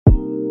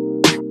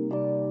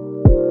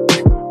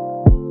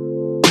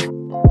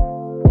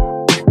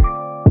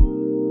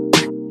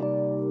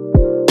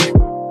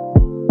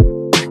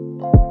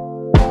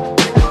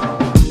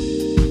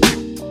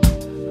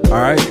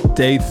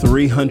Day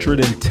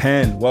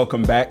 310.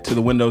 Welcome back to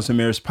the Windows and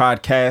Mirrors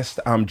podcast.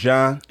 I'm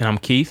John. And I'm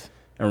Keith.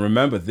 And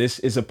remember, this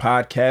is a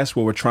podcast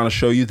where we're trying to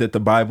show you that the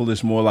Bible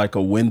is more like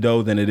a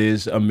window than it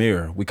is a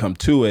mirror. We come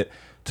to it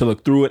to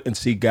look through it and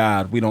see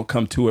God. We don't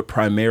come to it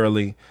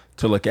primarily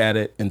to look at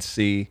it and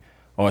see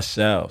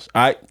ourselves.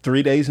 All right,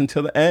 3 days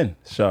until the end.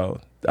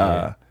 So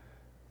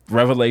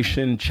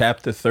Revelation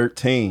chapter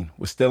 13.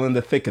 We're still in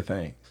the thick of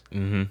things.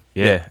 Mm-hmm.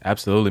 Yeah,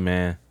 absolutely,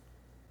 man.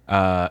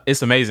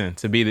 It's amazing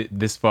to be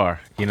this far.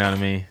 You know what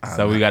I mean?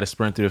 So we got to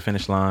sprint through the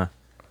finish line.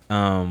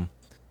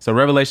 So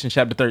Revelation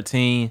chapter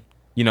 13,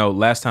 you know,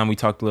 last time we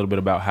talked a little bit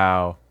about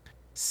how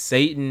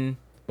Satan,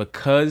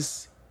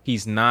 because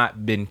he's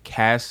not been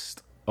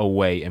cast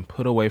away and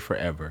put away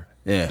forever,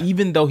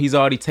 even though he's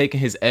already taken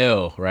his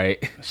L,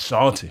 right?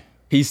 Salty.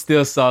 He's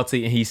still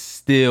salty and he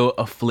still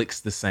afflicts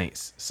the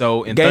saints.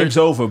 So in game's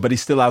over, but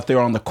he's still out there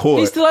on the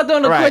court. He's still out there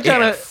on the court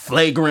trying to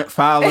flagrant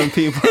fouling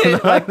people.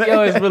 Like,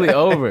 yo, it's really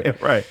over.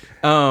 Right.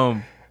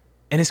 And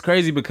it's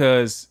crazy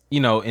because, you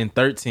know, in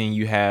 13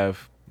 you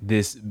have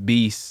this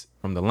beast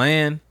from the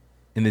land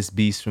and this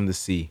beast from the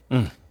sea.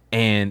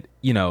 And,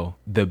 you know,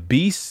 the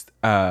beast,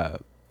 the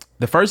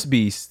first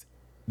beast,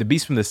 the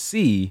beast from the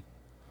sea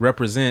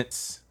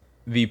represents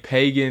the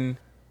pagan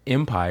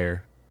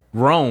empire,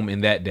 Rome in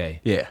that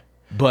day. Yeah.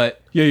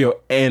 But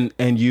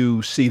and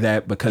you see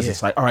that because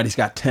it's like, all right, he's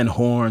got 10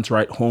 horns,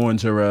 right?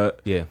 Horns are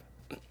a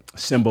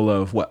symbol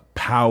of what?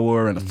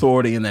 Power and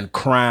authority, and then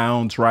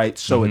crowns, right?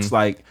 So it's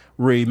like,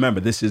 remember,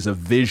 this is a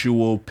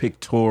visual,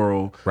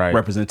 pictorial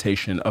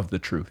representation of the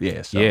truth.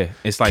 Yeah. So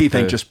it's like Keith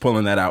ain't just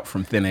pulling that out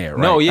from thin air,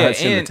 right? No,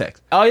 it's in the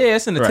text. Oh yeah,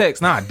 it's in the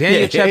text. Nah,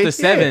 Daniel chapter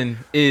 7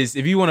 is,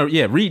 if you want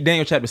to, read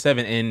Daniel chapter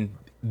 7, and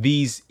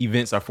these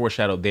events are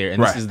foreshadowed there,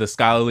 and this is the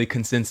scholarly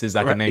consensus.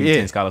 I can name you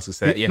 10 scholars who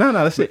said, no,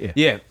 that's it.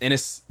 Yeah, and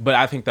but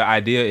I think the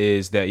idea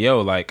is that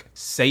like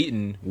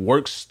Satan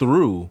works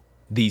through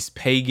these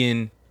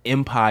pagan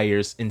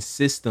empires and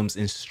systems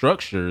and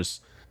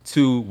structures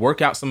to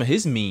work out some of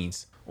his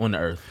means on the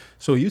earth.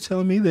 So are you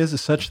telling me there's a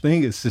such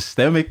thing as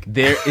systemic?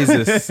 There is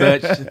a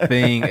such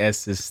thing as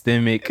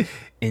systemic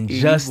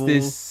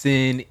injustice,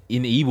 sin,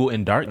 and evil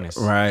and darkness.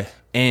 Right.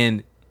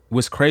 And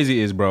what's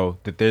crazy is, bro,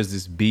 that there's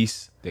this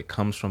beast that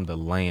comes from the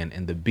land,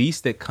 and the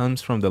beast that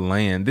comes from the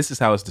land, this is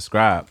how it's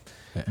described.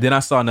 Then I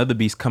saw another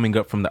beast coming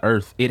up from the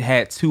earth. It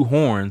had 2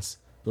 horns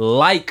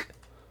like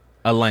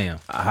a lamb.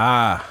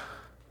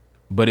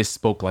 But it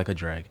spoke like a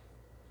dragon.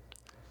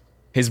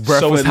 His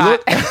breath was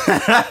hot.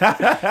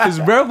 His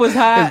breath was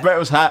hot. His breath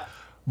was hot.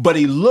 But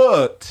he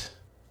looked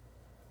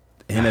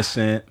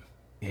innocent.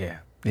 Yeah.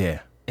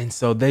 And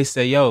so they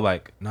say,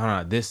 like,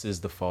 no, this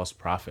is the false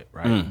prophet,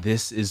 right?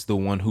 This is the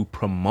one who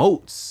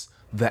promotes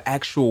the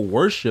actual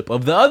worship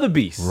of the other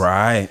beast.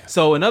 Right.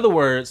 So in other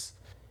words,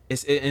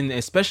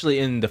 especially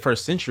in the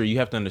first century, you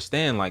have to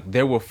understand, like,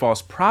 there were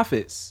false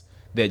prophets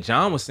that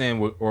John was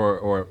saying,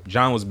 or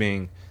John was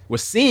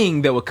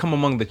seeing, that would come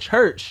among the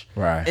church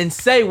and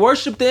say,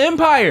 worship the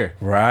empire.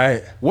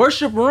 Right.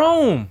 Worship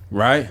Rome.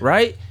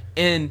 Right.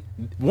 And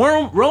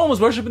Rome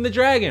was worshiping the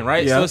dragon,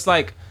 right? So it's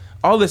like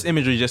all this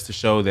imagery just to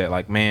show that,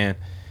 like, man,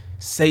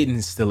 Satan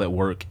is still at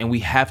work, and we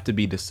have to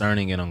be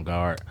discerning and on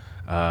guard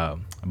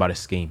about his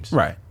schemes.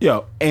 Right.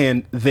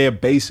 And they're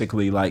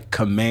basically like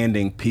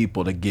commanding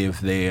people to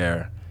give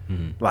their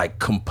like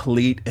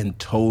complete and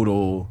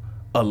total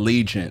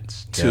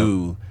allegiance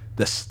to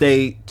the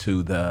state,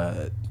 to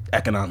the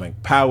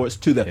economic powers,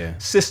 to the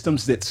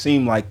systems that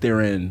seem like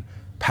they're in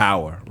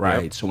power,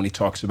 right? So when he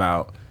talks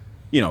about,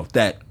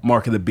 that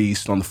mark of the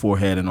beast on the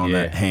forehead and on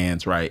the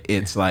hands, right?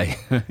 It's like,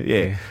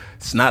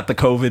 it's not the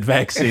COVID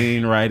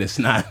vaccine, right? It's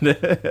not,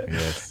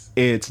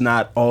 it's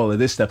not all of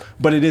this stuff,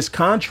 but it is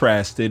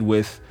contrasted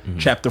with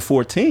chapter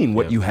 14.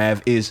 What you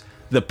have is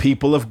the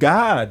people of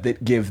God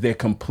that give their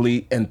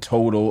complete and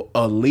total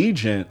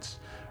allegiance,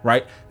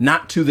 right?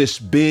 Not to this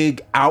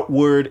big,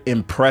 outward,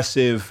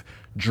 impressive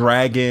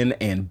dragon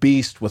and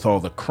beast with all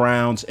the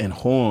crowns and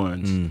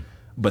horns,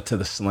 but to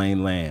the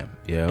slain lamb.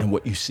 And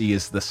what you see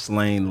is the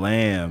slain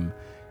lamb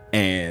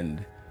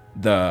and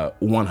the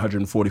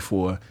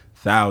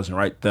 144,000,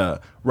 right? The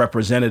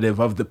representative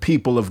of the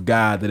people of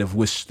God that have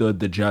withstood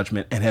the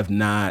judgment and have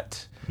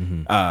not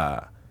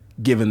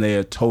given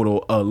their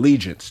total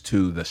allegiance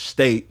to the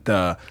state,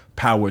 the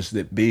powers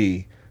that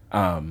be.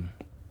 And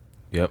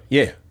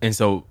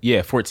so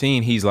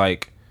 14, he's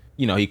like,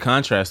 he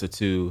contrasts the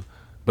two,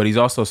 but he's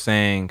also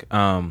saying,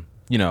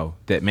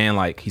 that, man,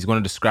 like, he's going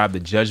to describe the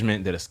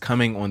judgment that is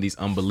coming on these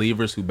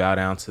unbelievers who bow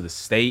down to the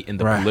state and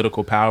the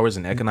political powers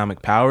and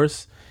economic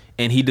powers.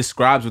 And he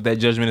describes what that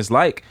judgment is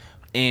like.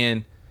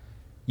 And,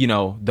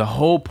 the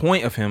whole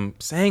point of him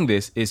saying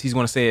this is he's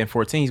going to say in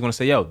 14, he's going to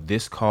say,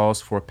 this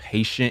calls for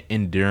patient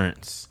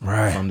endurance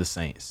from the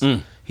saints.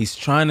 He's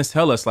trying to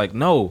tell us, like,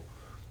 no,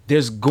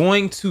 there's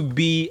going to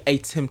be a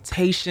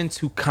temptation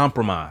to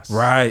compromise.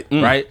 Right?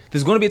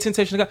 There's going to be a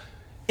temptation to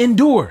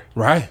endure.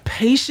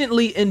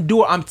 Patiently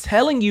endure. I'm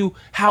telling you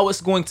how it's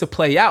going to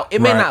play out.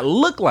 It may not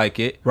look like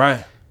it.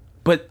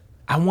 But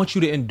I want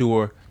you to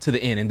endure to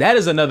the end. And that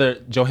is another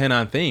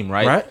Johannine theme,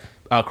 right?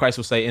 Christ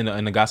will say in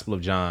the Gospel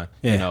of John,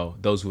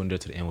 those who endure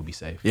to the end will be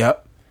saved.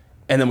 Yep.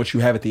 And then what you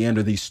have at the end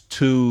are these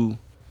two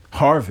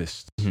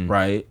harvests,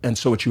 right? And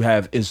so what you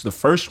have is the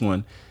first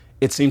one,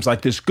 it seems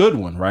like this good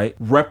one, right?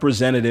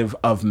 Representative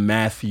of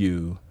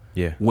Matthew,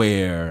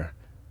 where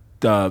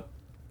the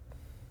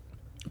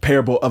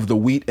parable of the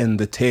wheat and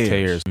the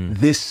tares.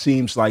 This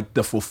seems like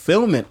the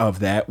fulfillment of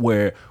that,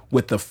 where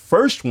with the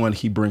first one,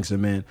 he brings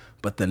them in,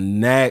 but the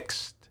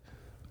next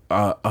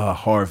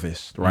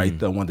harvest, right?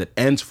 The one that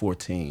ends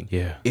 14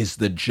 is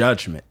the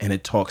judgment. And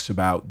it talks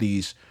about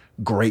these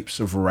grapes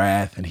of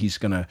wrath, and he's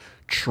going to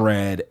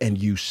tread, and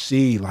you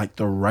see like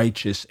the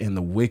righteous and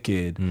the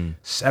wicked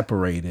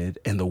separated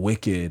and the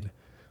wicked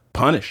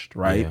punished,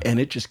 right? And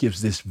it just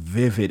gives this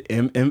vivid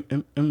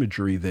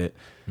imagery that,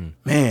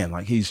 man,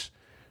 like he's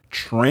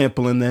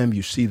trampling them.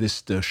 You see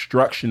this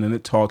destruction, and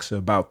it talks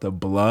about the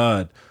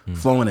blood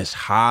flowing as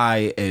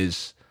high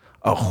as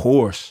a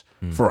horse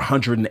for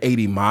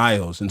 180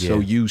 miles. And so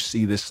you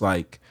see this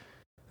like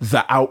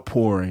the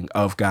outpouring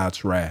of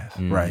God's wrath,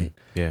 right?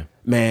 Yeah.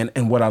 Man,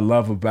 and what I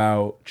love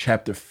about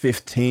chapter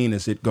 15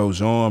 as it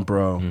goes on,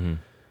 bro,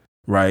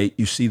 right?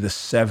 You see the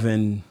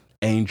 7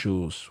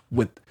 angels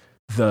with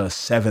the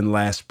 7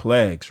 last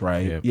plagues,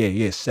 right?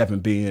 Yeah. 7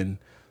 being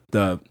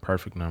the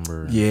perfect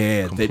number.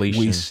 Yeah, completion. That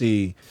we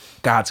see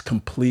God's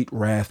complete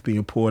wrath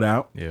being poured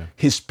out. Yeah.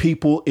 His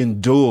people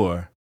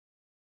endure.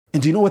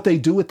 And do you know what they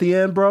do at the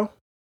end, bro?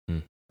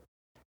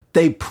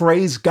 They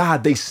praise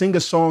God. They sing a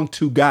song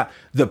to God.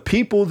 The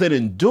people that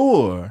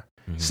endure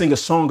sing a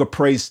song of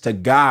praise to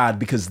God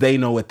because they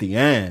know at the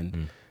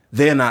end,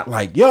 they're not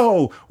like,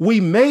 yo, we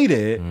made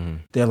it.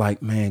 They're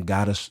like, man,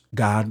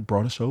 God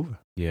brought us over.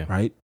 Yeah.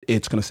 Right?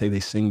 It's going to say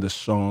they sing the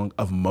song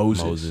of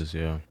Moses. Moses,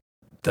 yeah.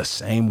 The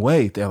same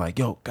way. They're like,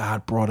 yo,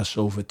 God brought us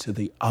over to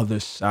the other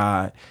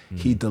side.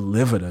 He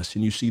delivered us.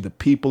 And you see the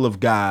people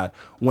of God,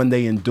 when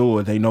they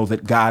endure, they know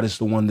that God is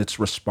the one that's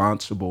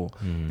responsible.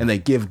 And they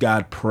give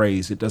God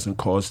praise. It doesn't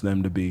cause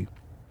them to be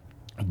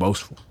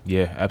boastful.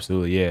 Yeah,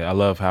 absolutely. Yeah. I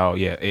love how,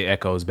 it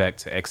echoes back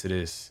to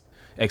Exodus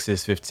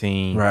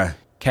 15. Right.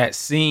 Cats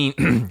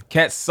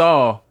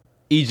saw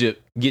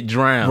Egypt get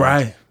drowned.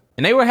 Right.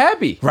 And they were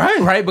happy. Right.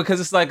 Right. Because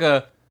it's like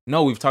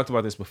no, we've talked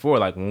about this before.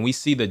 Like when we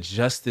see the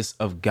justice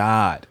of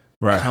God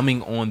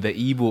coming on the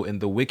evil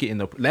and the wicked,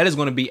 that is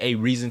going to be a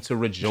reason to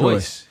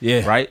rejoice.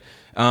 Yeah. Right.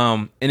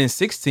 And in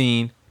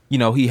 16,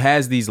 he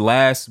has these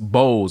last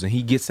bowls and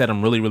he gets at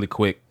them really, really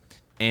quick.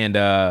 And,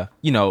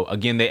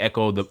 again, they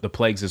echo the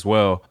plagues as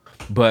well.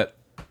 But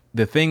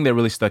the thing that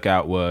really stuck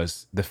out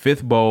was the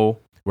 5th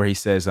bowl, where he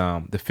says, the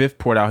 5th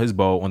poured out his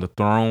bowl on the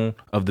throne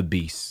of the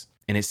beast,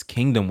 and its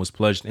kingdom was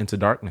plunged into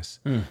darkness.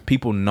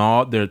 People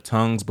gnawed their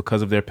tongues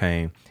because of their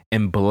pain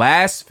and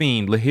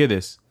blasphemed, hear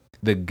this,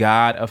 the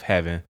God of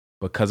heaven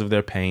because of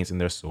their pains and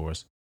their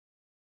sores.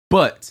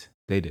 But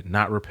they did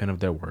not repent of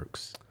their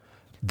works.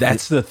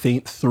 That's the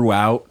thing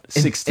throughout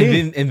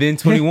 16. And then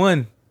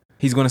 21,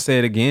 he's going to say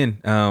it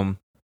again.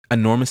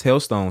 Enormous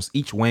hailstones,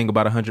 each weighing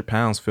about 100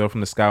 pounds, fell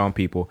from the sky on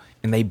people,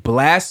 and they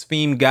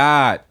blasphemed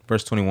God.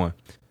 Verse 21,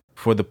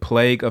 for the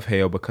plague of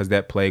hail, because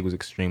that plague was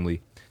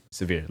extremely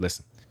severe.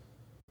 Listen,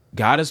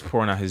 God is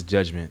pouring out his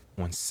judgment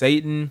on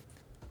Satan,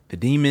 the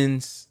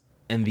demons,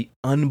 and the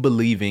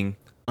unbelieving,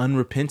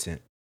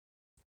 unrepentant.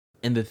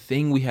 And the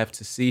thing we have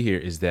to see here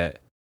is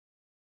that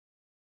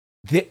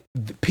the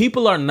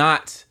people are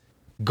not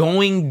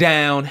going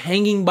down,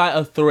 hanging by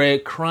a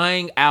thread,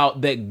 crying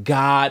out that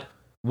God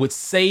would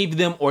save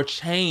them or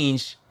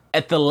change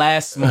at the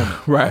last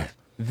moment. Right.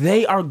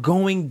 They are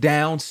going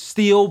down,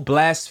 still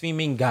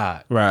blaspheming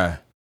God. Right.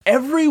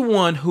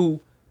 Everyone who,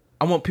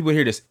 I want people to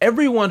hear this,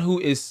 everyone who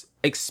is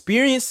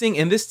experiencing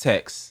in this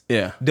text,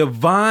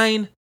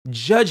 divine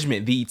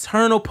judgment, the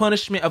eternal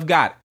punishment of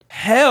God,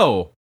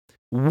 hell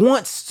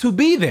wants to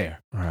be there.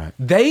 Right.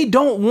 They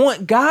don't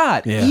want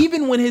God. Yeah.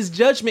 Even when his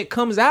judgment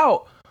comes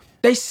out,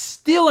 they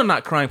still are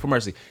not crying for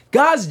mercy.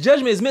 God's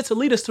judgment is meant to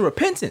lead us to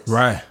repentance.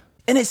 Right.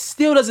 And it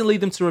still doesn't lead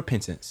them to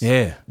repentance.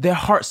 Yeah. Their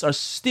hearts are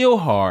still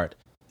hard,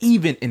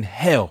 even in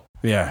hell.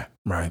 Yeah,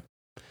 right.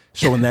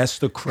 So, and that's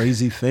the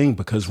crazy thing,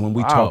 because when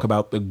we talk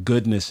about the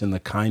goodness and the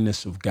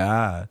kindness of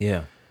God,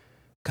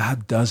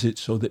 God does it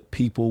so that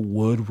people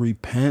would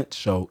repent.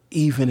 So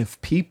even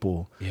if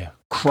people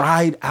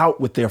cried out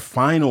with their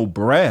final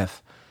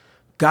breath,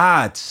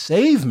 God,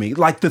 save me,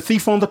 like the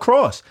thief on the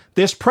cross.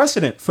 There's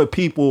precedent for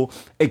people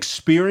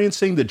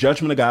experiencing the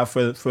judgment of God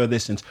for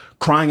this and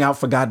crying out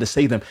for God to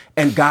save them,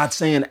 and God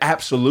saying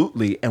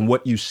absolutely. And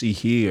what you see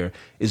here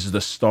is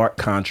the stark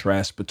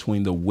contrast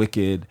between the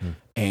wicked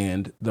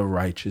and the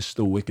righteous.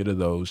 The wicked are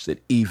those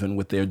that even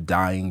with their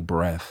dying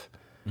breath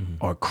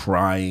are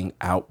crying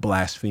out,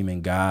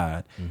 blaspheming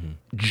God.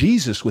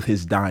 Jesus, with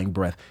his dying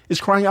breath,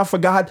 is crying out for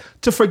God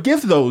to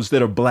forgive those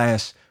that are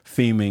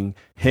blaspheming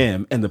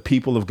him, and the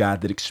people of God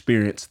that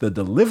experience the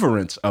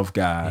deliverance of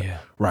God,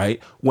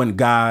 right? When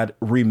God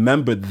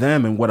remembered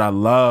them. And what I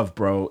love,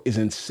 bro, is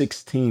in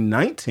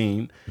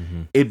 16:19,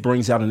 it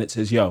brings out and it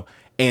says,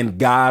 and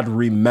God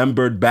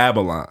remembered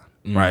Babylon,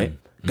 right?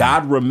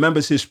 God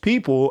remembers his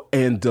people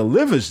and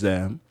delivers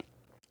them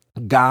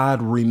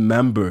God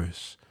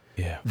remembers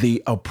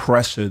the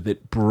oppressor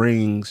that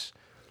brings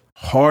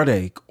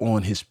heartache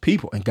on his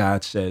people. And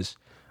God says,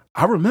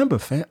 I remember,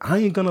 fam. I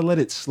ain't going to let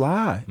it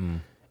slide.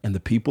 And the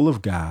people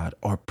of God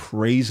are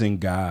praising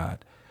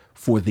God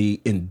for the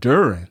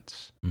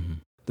endurance.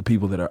 The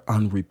people that are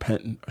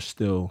unrepentant are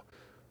still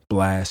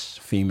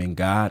blaspheming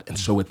God. And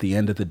so at the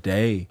end of the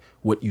day,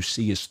 what you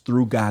see is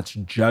through God's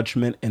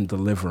judgment and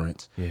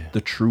deliverance,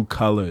 the true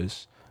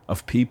colors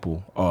of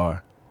people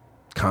are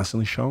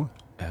constantly showing.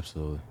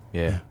 Absolutely.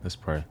 Yeah. Let's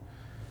pray.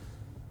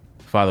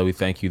 Father, we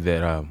thank you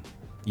that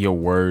your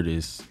word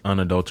is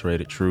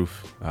unadulterated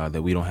truth,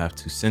 that we don't have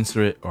to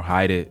censor it or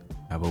hide it,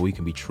 but we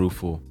can be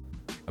truthful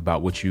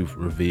about what you've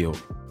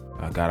revealed.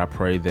 God, I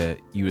pray that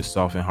you would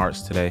soften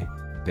hearts today,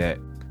 that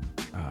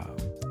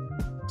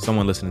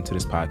someone listening to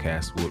this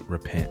podcast would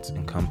repent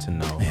and come to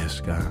know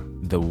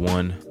God, the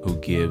one who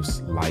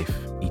gives life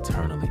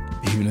eternally.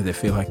 Even if they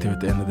feel like they're at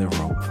the end of their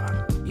rope,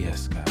 Father.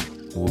 Yes, God.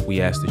 What we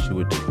ask that you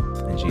would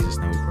do. In Jesus'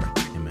 name we pray.